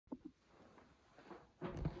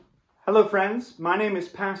Hello friends, my name is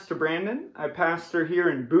Pastor Brandon. I pastor here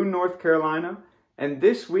in Boone, North Carolina, and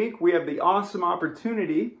this week we have the awesome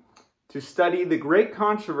opportunity to study the great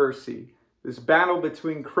controversy, this battle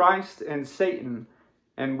between Christ and Satan,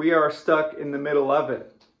 and we are stuck in the middle of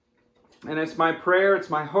it. And it's my prayer, it's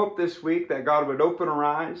my hope this week that God would open our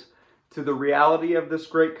eyes to the reality of this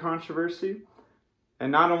great controversy,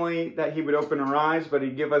 and not only that He would open our eyes, but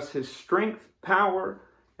He'd give us His strength, power,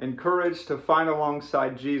 and courage to fight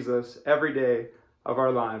alongside Jesus every day of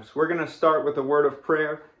our lives. We're going to start with a word of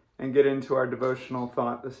prayer and get into our devotional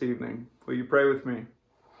thought this evening. Will you pray with me?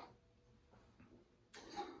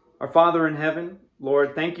 Our Father in heaven,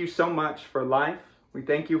 Lord, thank you so much for life. We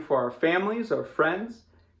thank you for our families, our friends.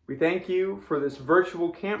 We thank you for this virtual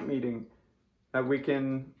camp meeting that we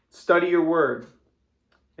can study your word.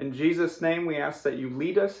 In Jesus' name, we ask that you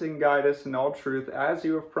lead us and guide us in all truth as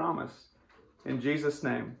you have promised. In Jesus'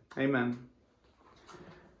 name, amen.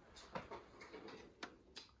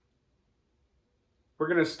 We're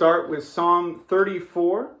going to start with Psalm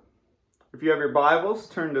 34. If you have your Bibles,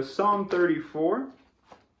 turn to Psalm 34.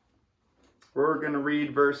 We're going to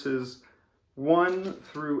read verses 1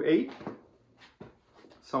 through 8.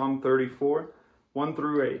 Psalm 34, 1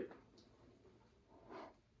 through 8.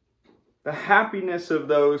 The happiness of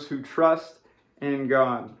those who trust in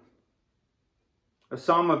God. A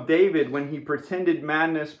psalm of David when he pretended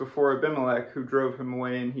madness before Abimelech, who drove him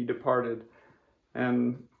away and he departed.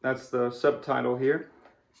 And that's the subtitle here.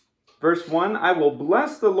 Verse 1, I will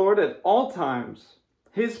bless the Lord at all times.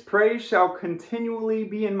 His praise shall continually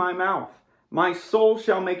be in my mouth. My soul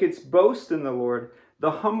shall make its boast in the Lord.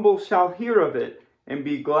 The humble shall hear of it and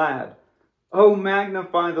be glad. Oh,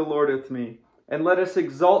 magnify the Lord with me, and let us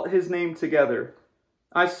exalt his name together.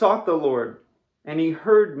 I sought the Lord, and he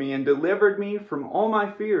heard me and delivered me from all my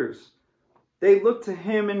fears. They looked to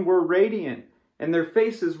him and were radiant, and their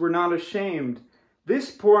faces were not ashamed. This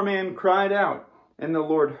poor man cried out, and the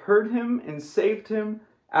Lord heard him and saved him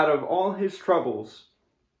out of all his troubles.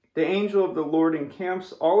 The angel of the Lord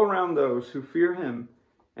encamps all around those who fear him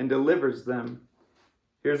and delivers them.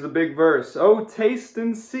 Here's the big verse. Oh, taste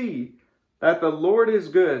and see that the Lord is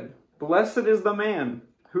good. Blessed is the man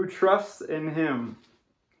who trusts in him.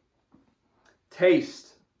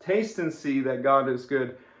 Taste and see that God is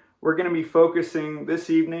good. We're going to be focusing this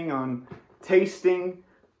evening on tasting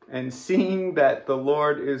and seeing that the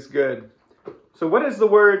Lord is good. So what does the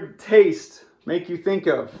word taste make you think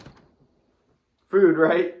of? Food,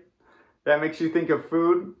 right? That makes you think of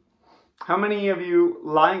food. How many of you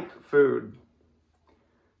like food?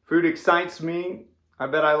 Food excites me. I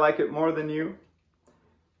bet I like it more than you.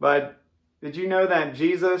 But did you know that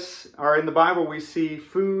Jesus, or in the Bible, we see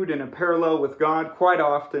food in a parallel with God quite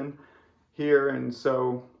often here. And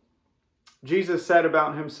so Jesus said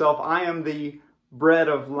about himself, I am the bread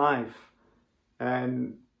of life.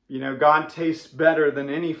 And, God tastes better than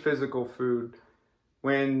any physical food.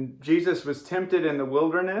 When Jesus was tempted in the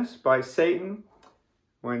wilderness by Satan,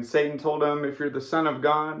 when Satan told him, if you're the Son of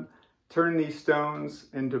God, turn these stones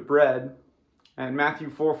into bread. And Matthew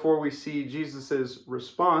 4:4, we see Jesus'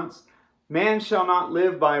 response. Man shall not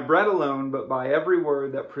live by bread alone, but by every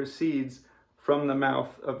word that proceeds from the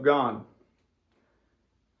mouth of God.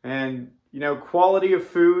 And, quality of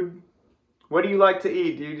food. What do you like to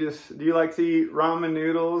eat? Do you like to eat ramen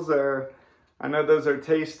noodles? Or I know those are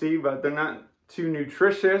tasty, but they're not too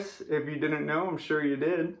nutritious. If you didn't know, I'm sure you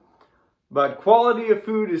did. But quality of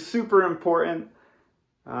food is super important.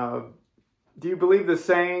 Do you believe the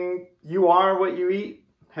saying, you are what you eat?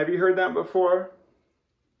 Have you heard that before?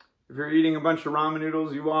 If you're eating a bunch of ramen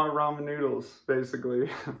noodles, you are ramen noodles, basically.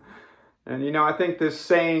 And I think this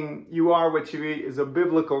saying, you are what you eat, is a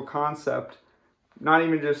biblical concept. Not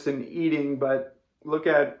even just in eating, but look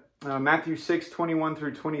at Matthew 6:21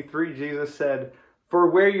 through 23. Jesus said,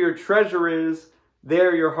 for where your treasure is,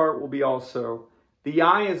 there your heart will be also. The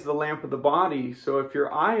eye is the lamp of the body, so if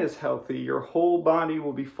your eye is healthy, your whole body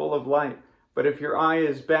will be full of light. But if your eye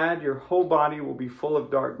is bad, your whole body will be full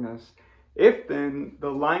of darkness. If then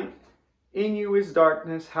the light in you is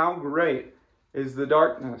darkness, how great is the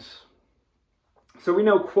darkness? So we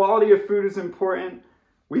know quality of food is important.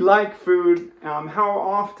 We like food. How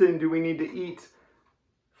often do we need to eat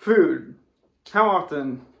food? How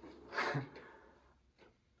often?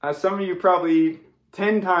 Some of you probably eat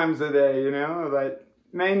 10 times a day, but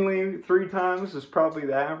mainly 3 times is probably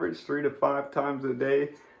the average, 3 to 5 times a day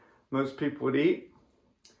most people would eat.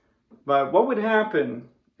 But what would happen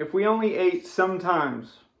if we only ate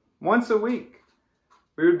sometimes, once a week?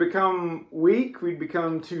 We would become weak, we'd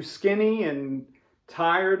become too skinny and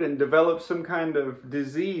tired and develop some kind of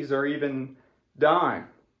disease or even die.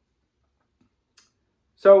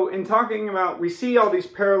 So in talking about, we see all these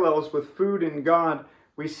parallels with food and God.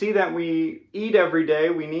 We see that we eat every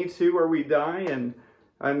day, we need to, or we die, and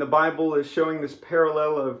the Bible is showing this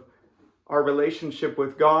parallel of our relationship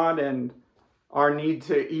with God and our need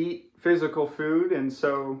to eat physical food. And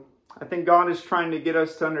so I think God is trying to get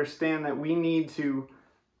us to understand that we need to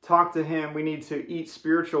talk to Him, we need to eat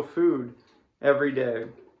spiritual food every day.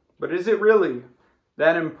 But is it really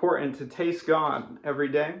that important to taste God every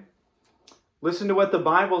day? Listen to what the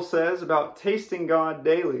Bible says about tasting God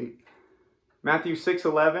daily. Matthew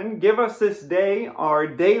 6:11, give us this day our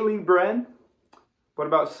daily bread. What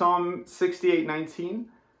about Psalm 68:19?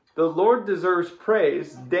 The Lord deserves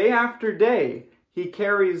praise day after day. He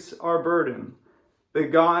carries our burden, the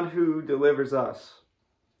God who delivers us.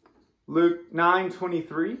 Luke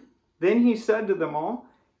 9:23, then he said to them all,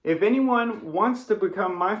 if anyone wants to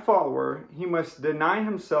become my follower, he must deny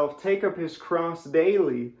himself, take up his cross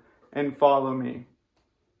daily, and follow me.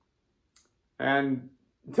 And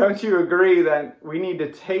don't you agree that we need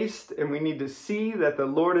to taste and we need to see that the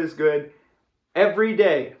Lord is good every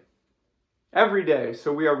day? Every day.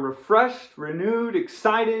 So we are refreshed, renewed,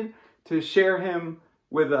 excited to share Him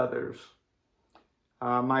with others.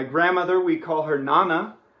 My grandmother, we call her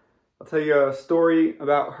Nana. I'll tell you a story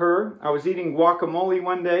about her. I was eating guacamole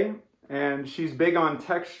one day, and she's big on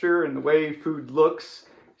texture and the way food looks.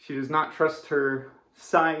 She does not trust her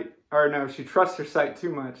sight, or no, she trusts her sight too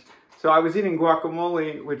much. So I was eating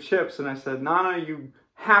guacamole with chips, and I said, Nana, you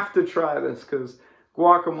have to try this because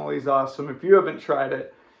guacamole is awesome. If you haven't tried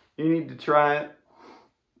it, you need to try it.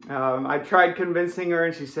 I tried convincing her,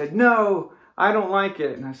 and she said, no, I don't like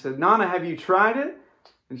it. And I said, Nana, have you tried it?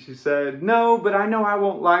 And she said, no, but I know I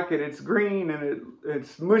won't like it. It's green and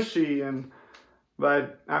it's mushy.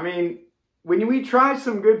 But I mean, when we try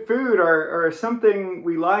some good food or something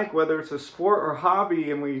we like, whether it's a sport or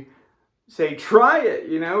hobby, and we say, try it,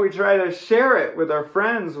 we try to share it with our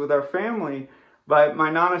friends, with our family. But my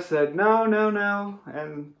Nana said, no.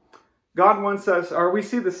 And God wants us, or we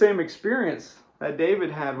see the same experience that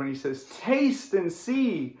David had when he says, taste and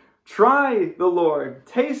see, try the Lord,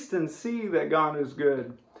 taste and see that God is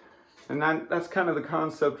good. And that's kind of the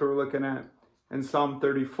concept we're looking at in Psalm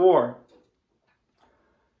 34.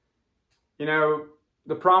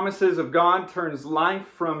 The promises of God turns life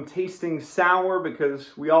from tasting sour,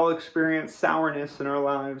 because we all experience sourness in our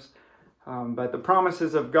lives. But the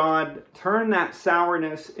promises of God turn that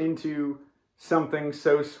sourness into something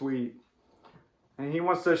so sweet. And He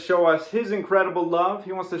wants to show us His incredible love.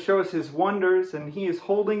 He wants to show us His wonders. And He is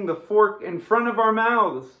holding the fork in front of our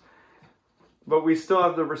mouths. But we still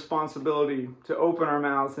have the responsibility to open our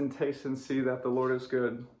mouths and taste and see that the Lord is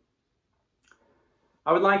good.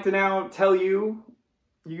 I would like to now tell you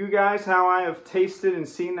guys, how I have tasted and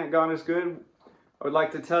seen that God is good. I would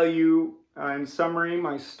like to tell you, in summary,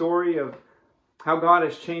 my story of how God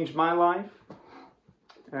has changed my life.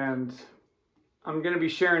 And I'm going to be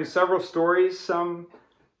sharing several stories, a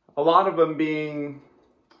lot of them being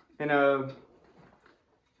in an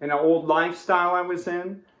old lifestyle I was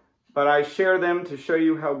in, but I share them to show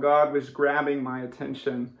you how God was grabbing my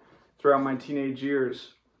attention throughout my teenage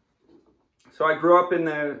years. So I grew up in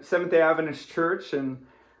the Seventh-day Adventist Church, and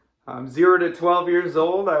 0 to 12 years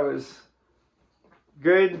old, I was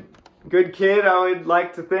good kid, I would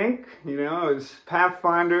like to think. I was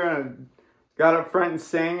Pathfinder, and I got up front and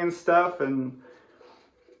sang and stuff, and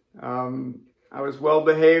I was well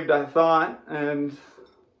behaved, I thought, and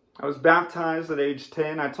I was baptized at age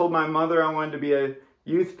 10. I told my mother I wanted to be a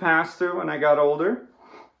youth pastor when I got older.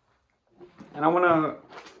 And I want to,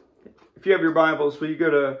 if you have your Bibles, will you go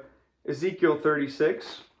to Ezekiel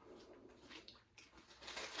 36?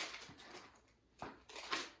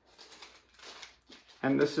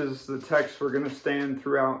 And this is the text we're going to stand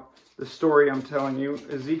throughout the story I'm telling you.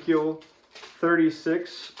 Ezekiel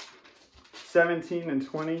 36, 17 and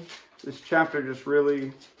 20. This chapter just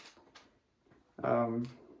really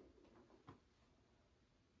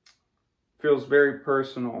feels very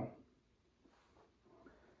personal.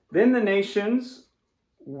 Then the nations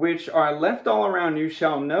which are left all around you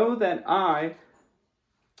shall know that I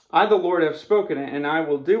the Lord have spoken it, and I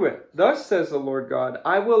will do it. Thus says the Lord God,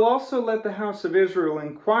 I will also let the house of Israel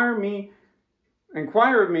inquire of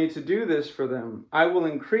me to do this for them. I will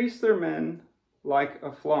increase their men like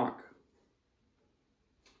a flock.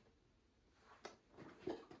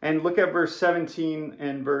 And look at verse 17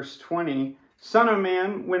 and verse 20. Son of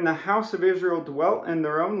man, when the house of Israel dwelt in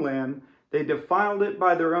their own land, they defiled it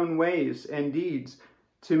by their own ways and deeds.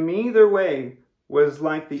 To me their way was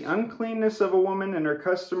like the uncleanness of a woman and her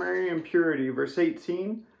customary impurity. Verse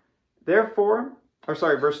 18.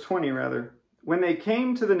 Verse 20 rather. When they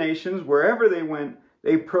came to the nations, wherever they went,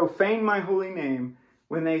 They profane my holy name.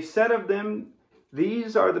 When they said of them,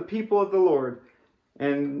 these are the people of the Lord,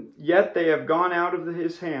 and yet they have gone out of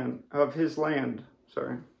his land.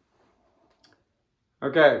 Sorry.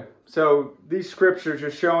 Okay, so these scriptures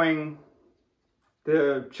are showing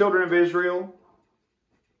the children of Israel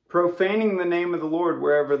profaning the name of the Lord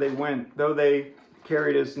wherever they went, though they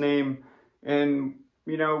carried his name. And,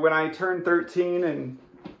 you know, when I turned 13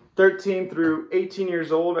 through 18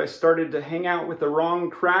 years old, I started to hang out with the wrong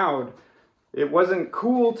crowd. It wasn't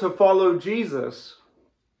cool to follow Jesus.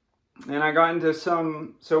 And I got into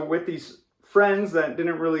with these friends that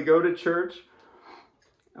didn't really go to church,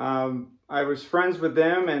 I was friends with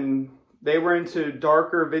them, and they were into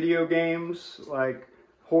darker video games, like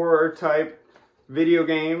horror type video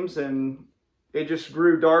games, and it just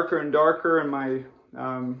grew darker and darker, and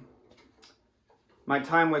my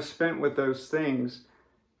time was spent with those things.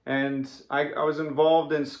 And I was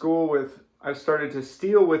involved in school I started to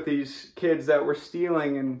steal with these kids that were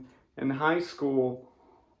stealing in high school.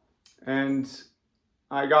 And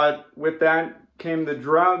with that came the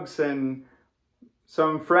drugs, and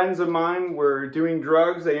some friends of mine were doing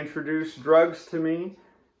drugs. They introduced drugs to me.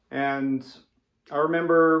 And I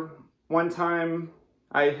remember one time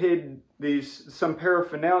I hid some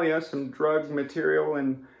paraphernalia, some drug material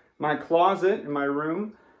in my closet in my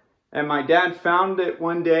room. And my dad found it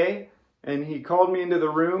one day, and he called me into the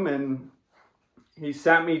room, and he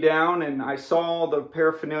sat me down, and I saw the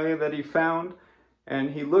paraphernalia that he found.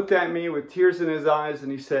 And he looked at me with tears in his eyes,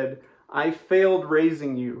 and he said, "I failed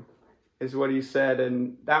raising you," is what he said.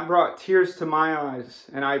 And that brought tears to my eyes.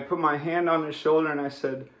 And I put my hand on his shoulder, and I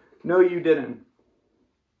said, "No, you didn't."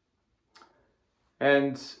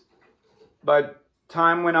 But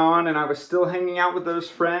time went on, and I was still hanging out with those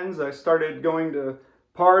friends. I started going to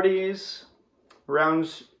parties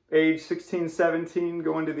around age 16, 17,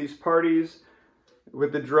 going to these parties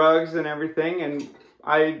with the drugs and everything. And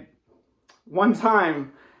one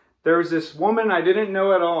time, there was this woman I didn't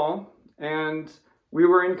know at all, and we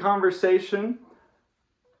were in conversation,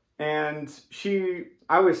 and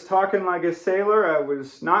I was talking like a sailor. I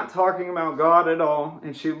was not talking about God at all.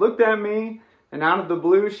 And she looked at me, and out of the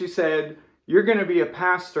blue, she said, "You're going to be a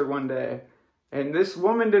pastor one day." And this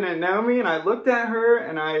woman didn't know me, and I looked at her,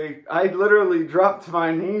 and I literally dropped to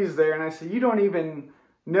my knees there, and I said, "You don't even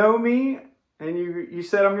know me, and you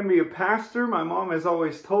said I'm going to be a pastor?" My mom has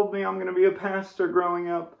always told me I'm going to be a pastor growing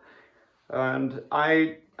up. And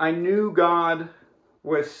I knew God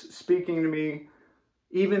was speaking to me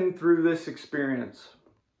even through this experience.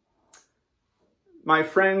 My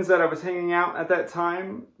friends that I was hanging out at that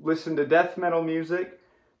time listened to death metal music,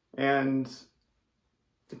 and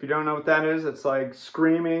if you don't know what that is, it's like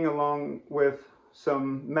screaming along with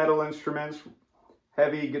some metal instruments,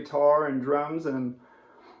 heavy guitar and drums. And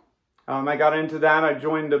I got into that. I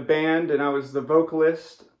joined a band, and I was the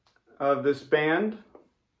vocalist of this band.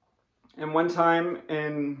 And one time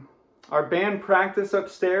in our band practice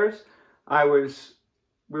upstairs,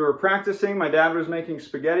 we were practicing. My dad was making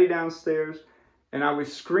spaghetti downstairs, and I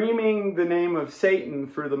was screaming the name of Satan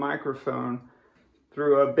through the microphone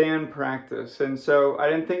through a band practice. And so I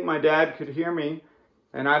didn't think my dad could hear me,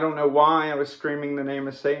 and I don't know why I was screaming the name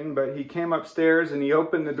of Satan, but he came upstairs and he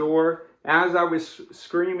opened the door as I was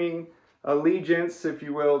screaming allegiance, if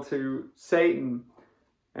you will, to Satan.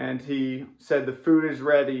 And he said, "The food is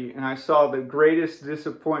ready." And I saw the greatest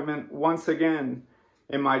disappointment once again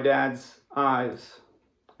in my dad's eyes.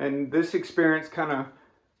 And this experience kind of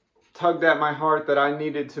tugged at my heart that I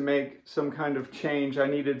needed to make some kind of change. I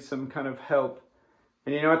needed some kind of help.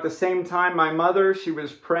 And you know, at the same time, my mother, she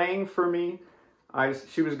was praying for me.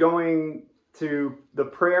 She was going to the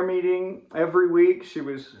prayer meeting every week. She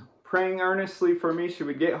was praying earnestly for me. She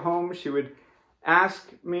would get home. She would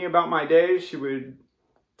ask me about my day. She would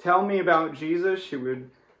tell me about Jesus. She would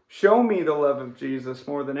show me the love of Jesus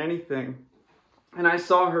more than anything. And I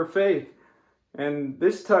saw her faith. And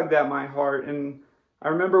this tugged at my heart. And I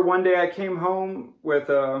remember one day I came home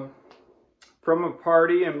from a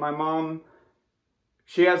party, and my mom,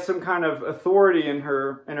 she had some kind of authority in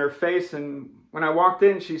her face. And when I walked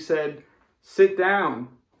in, she said, "Sit down."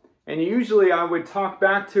 And usually I would talk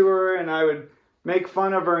back to her and I would make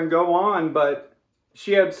fun of her and go on, but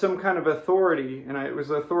she had some kind of authority, and it was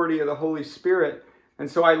the authority of the Holy Spirit. And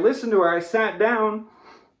so I listened to her. I sat down,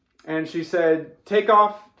 and she said, "Take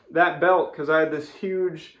off that belt," because I had this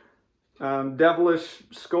huge devilish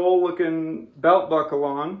skull-looking belt buckle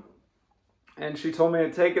on. And she told me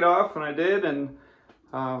to take it off, and I did. And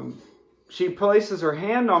she places her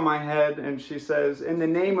hand on my head, and she says, "In the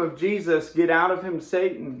name of Jesus, get out of him,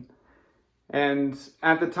 Satan." And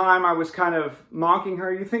at the time I was kind of mocking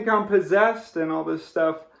her. You think I'm possessed and all this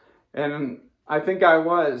stuff? And I think I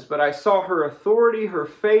was, but I saw her authority, her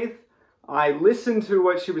faith. I listened to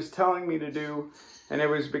what she was telling me to do, and it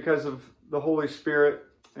was because of the Holy Spirit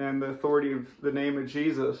and the authority of the name of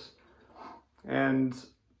Jesus. And,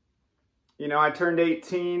 you know, I turned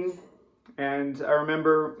 18, and I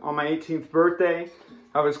remember on my 18th birthday,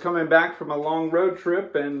 I was coming back from a long road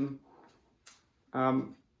trip, and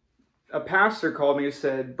a pastor called me and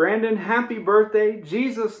said, "Brandon, happy birthday.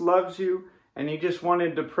 Jesus loves you." And he just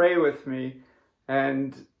wanted to pray with me.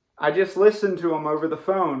 And I just listened to him over the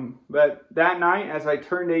phone. But that night, as I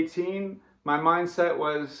turned 18, my mindset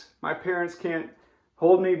was, my parents can't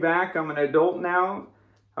hold me back. I'm an adult now.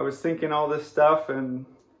 I was thinking all this stuff. And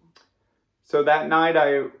so that night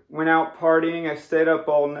I went out partying. I stayed up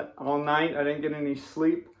all night. I didn't get any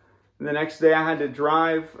sleep. And the next day I had to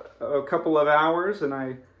drive a couple of hours, and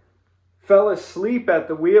I fell asleep at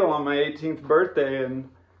the wheel on my 18th birthday, and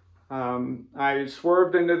I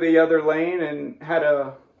swerved into the other lane and had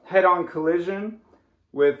a head-on collision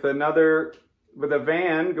with a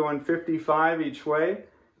van going 55 each way,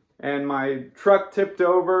 and my truck tipped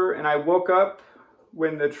over, and I woke up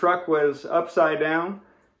when the truck was upside down,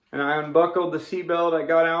 and I unbuckled the seatbelt. I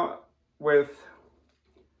got out with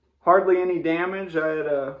hardly any damage. I had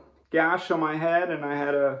a gash on my head, and I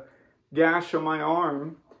had a gash on my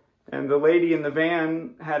arm. And the lady in the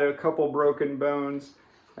van had a couple broken bones,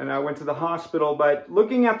 and I went to the hospital. But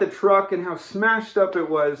looking at the truck and how smashed up it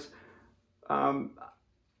was,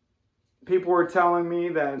 people were telling me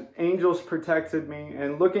that angels protected me.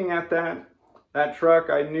 And looking at that truck,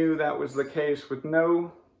 I knew that was the case.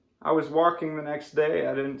 I was walking the next day.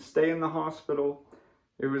 I didn't stay in the hospital.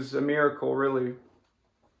 It was a miracle, really.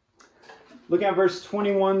 Looking at verse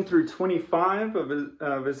 21 through 25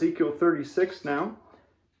 of Ezekiel 36 now.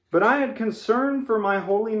 "But I had concern for my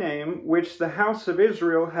holy name, which the house of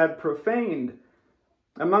Israel had profaned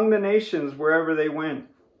among the nations wherever they went.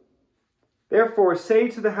 Therefore say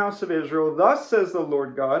to the house of Israel, Thus says the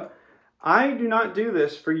Lord God, I do not do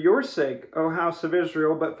this for your sake, O house of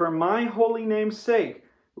Israel, but for my holy name's sake,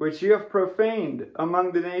 which you have profaned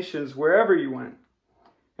among the nations wherever you went.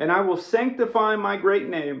 And I will sanctify my great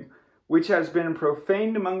name, which has been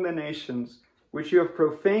profaned among the nations, which you have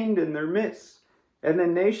profaned in their midst. And the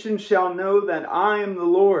nations shall know that I am the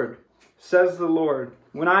Lord, says the Lord,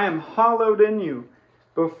 when I am hallowed in you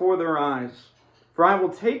before their eyes. For I will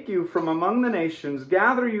take you from among the nations,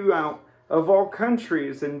 gather you out of all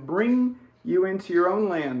countries, and bring you into your own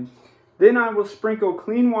land. Then I will sprinkle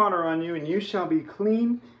clean water on you, and you shall be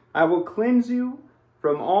clean. I will cleanse you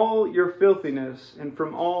from all your filthiness and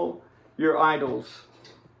from all your idols."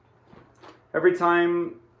 Every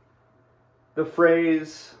time the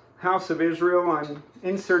phrase House of Israel, I'm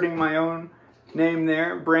inserting my own name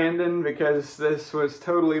there, Brandon, because this was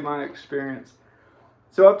totally my experience.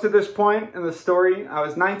 So up to this point in the story, I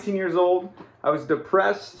was 19 years old. I was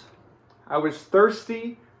depressed. I was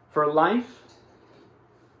thirsty for life.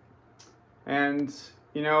 And,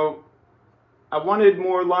 you know, I wanted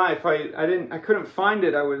more life. I couldn't find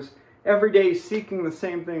it. I was every day seeking the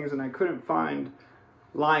same things, and I couldn't find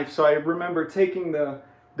life. So I remember taking the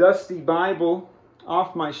dusty Bible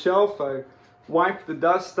off my shelf. I wiped the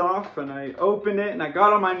dust off, and I opened it, and I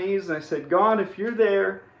got on my knees, and I said, God, if you're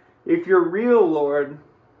there, if you're real, Lord,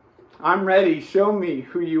 I'm ready. Show me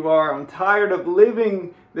who you are. I'm tired of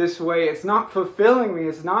living this way. It's not fulfilling me.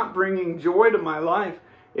 It's not bringing joy to my life.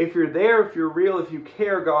 If you're there, if you're real, if you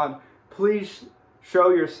care, God, please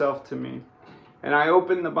show yourself to me. And I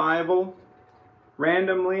opened the Bible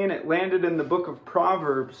randomly, and it landed in the book of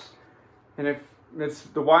Proverbs. And it's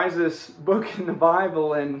the wisest book in the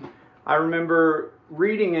Bible. And I remember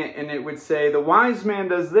reading it, and it would say, the wise man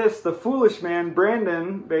does this, the foolish man,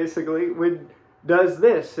 Brandon, basically, does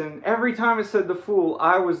this. And every time it said the fool,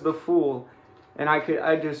 I was the fool. And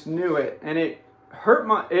I just knew it. And it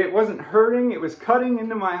wasn't hurting, it was cutting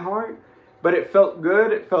into my heart, but it felt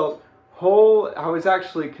good, it felt whole. I was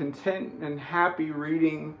actually content and happy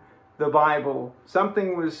reading the Bible.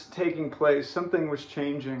 Something was taking place, something was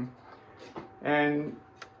changing. And,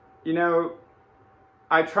 you know,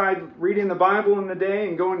 I tried reading the Bible in the day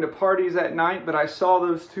and going to parties at night, but I saw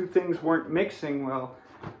those two things weren't mixing well,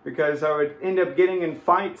 because I would end up getting in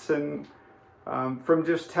fights and from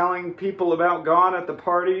just telling people about God at the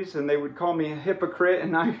parties, and they would call me a hypocrite,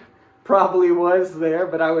 and I probably was there,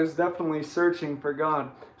 but I was definitely searching for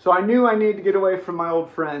God. So I knew I needed to get away from my old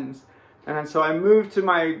friends. And so I moved to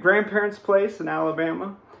my grandparents' place in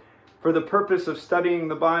Alabama for the purpose of studying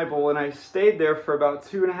the Bible, and I stayed there for about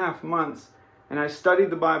 2.5 months. And I studied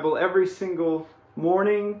the Bible every single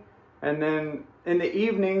morning, And then in the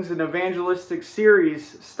evenings, an evangelistic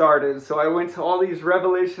series started. So I went to all these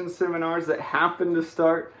Revelation seminars that happened to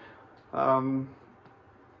start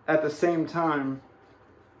at the same time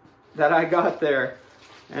that I got there.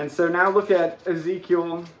 And so now look at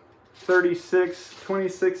Ezekiel 36,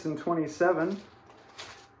 26 and 27.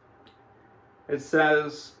 It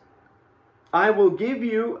says, I will give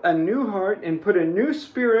you a new heart and put a new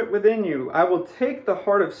spirit within you. I will take the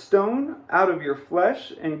heart of stone out of your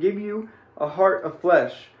flesh and give you a heart of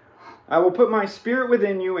flesh. I will put my spirit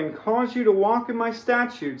within you and cause you to walk in my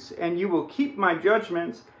statutes, and you will keep my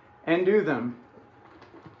judgments and do them.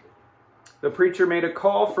 The preacher made a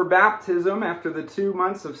call for baptism after the 2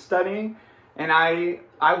 months of studying, and I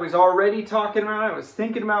was already talking about it. I was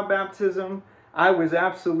thinking about baptism. I was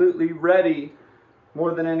absolutely ready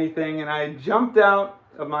more than anything, and I jumped out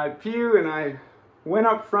of my pew and I went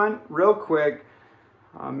up front real quick,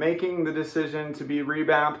 making the decision to be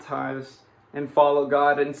rebaptized and follow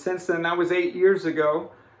God. And since then, that was 8 years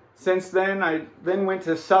ago. Since then, I then went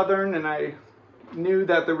to Southern, and I knew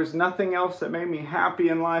that there was nothing else that made me happy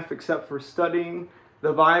in life except for studying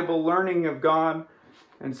the Bible, learning of God.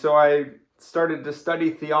 And so I started to study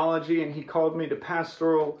theology, and He called me to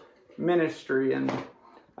pastoral ministry. And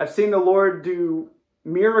I've seen the Lord do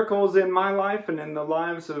miracles in my life and in the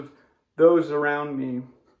lives of those around me.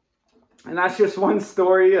 And that's just one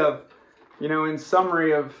story of, in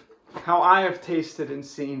summary of how I have tasted and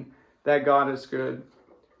seen that God is good.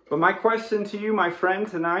 But my question to you, my friend,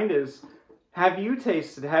 tonight is, have you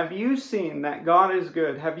tasted, have you seen that God is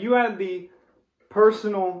good? Have you had the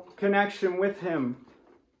personal connection with Him?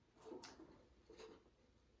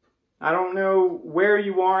 I don't know where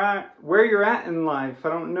you're at in life. I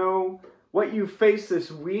don't know what you face this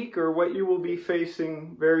week or what you will be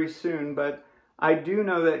facing very soon, but I do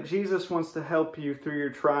know that Jesus wants to help you through your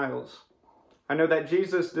trials. I know that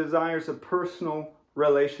Jesus desires a personal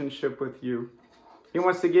relationship with you. He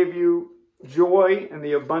wants to give you joy and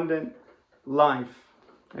the abundant life,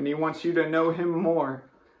 and He wants you to know Him more.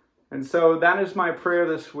 And so that is my prayer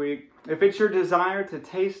this week. If it's your desire to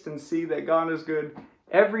taste and see that God is good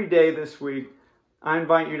every day this week, I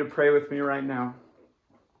invite you to pray with me right now.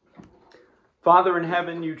 Father in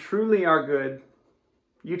heaven, you truly are good.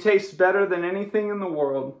 You taste better than anything in the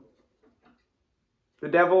world. The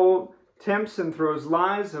devil tempts and throws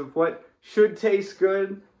lies of what should taste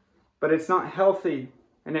good, but it's not healthy,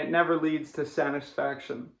 and it never leads to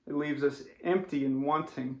satisfaction. It leaves us empty and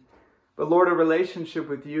wanting. But Lord, a relationship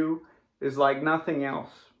with you is like nothing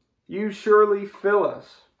else. You surely fill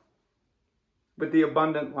us with the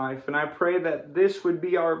abundant life, and I pray that this would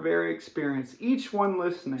be our very experience, each one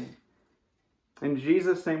listening. In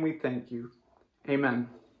Jesus' name we thank you. Amen.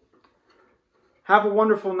 Have a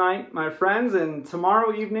wonderful night, my friends, and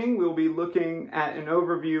tomorrow evening we'll be looking at an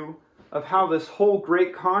overview of how this whole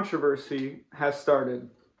great controversy has started.